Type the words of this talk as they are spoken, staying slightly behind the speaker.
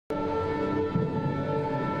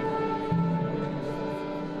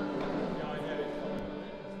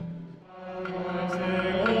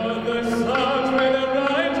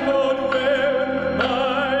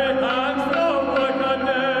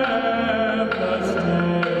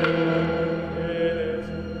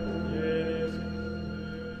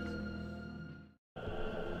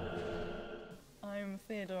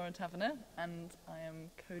Tavener, and I am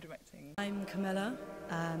co-directing. I'm Camilla.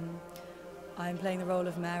 I'm playing the role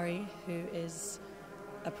of Mary, who is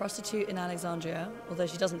a prostitute in Alexandria, although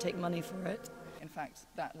she doesn't take money for it. In fact,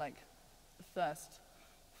 that thirst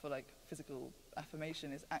for physical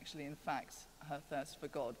affirmation is actually in fact her thirst for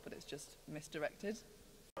God, but it's just misdirected.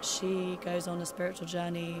 She goes on a spiritual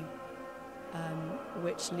journey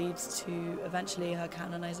which leads to eventually her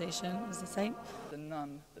canonization as a saint. The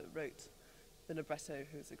nun that wrote the libretto,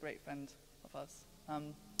 who's a great friend of us,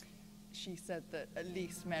 she said that at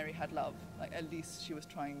least Mary had love, at least she was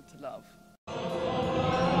trying to love.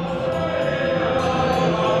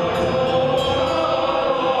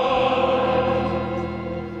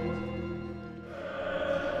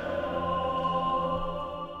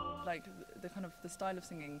 The style of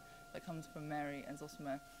singing that comes from Mary and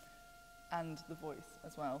Zosima, and the voice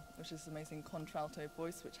as well, which is this amazing contralto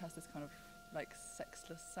voice which has this kind of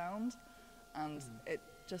sexless sound, and it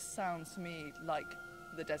just sounds to me like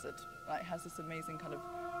the desert. It has this amazing kind of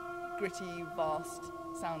gritty, vast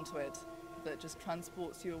sound to it that just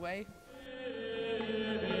transports you away.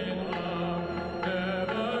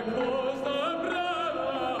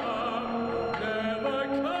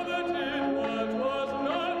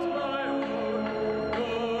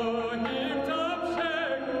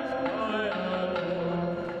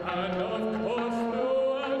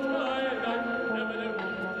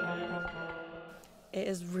 It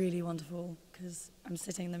is really wonderful because I'm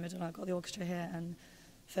sitting in the middle. I've got the orchestra here and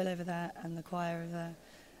Phil over there and the choir over there,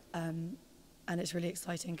 and it's really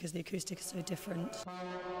exciting because the acoustic is so different.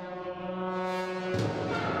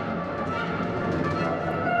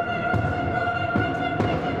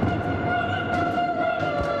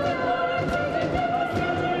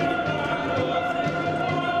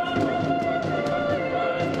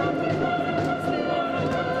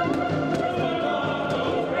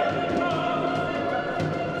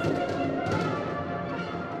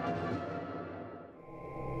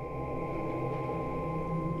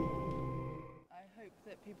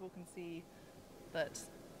 That people can see that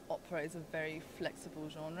opera is a very flexible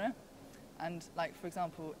genre, and for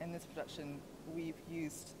example in this production we've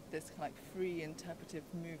used this free interpretive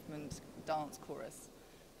movement dance chorus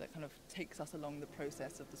that kind of takes us along the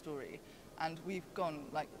process of the story, and we've gone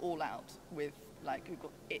all out with we've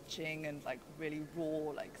got itching and really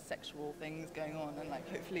raw sexual things going on, and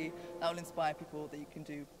hopefully that will inspire people that you can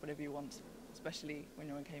do whatever you want, especially when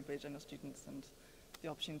you're in Cambridge and you're students and the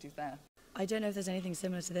opportunities there. I don't know if there's anything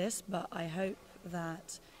similar to this, but I hope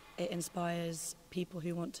that it inspires people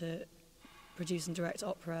who want to produce and direct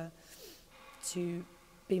opera to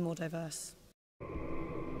be more diverse.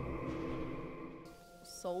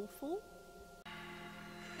 Soulful.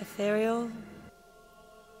 Ethereal.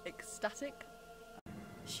 Ecstatic.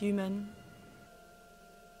 Human.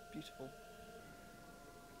 Beautiful.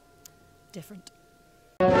 Different.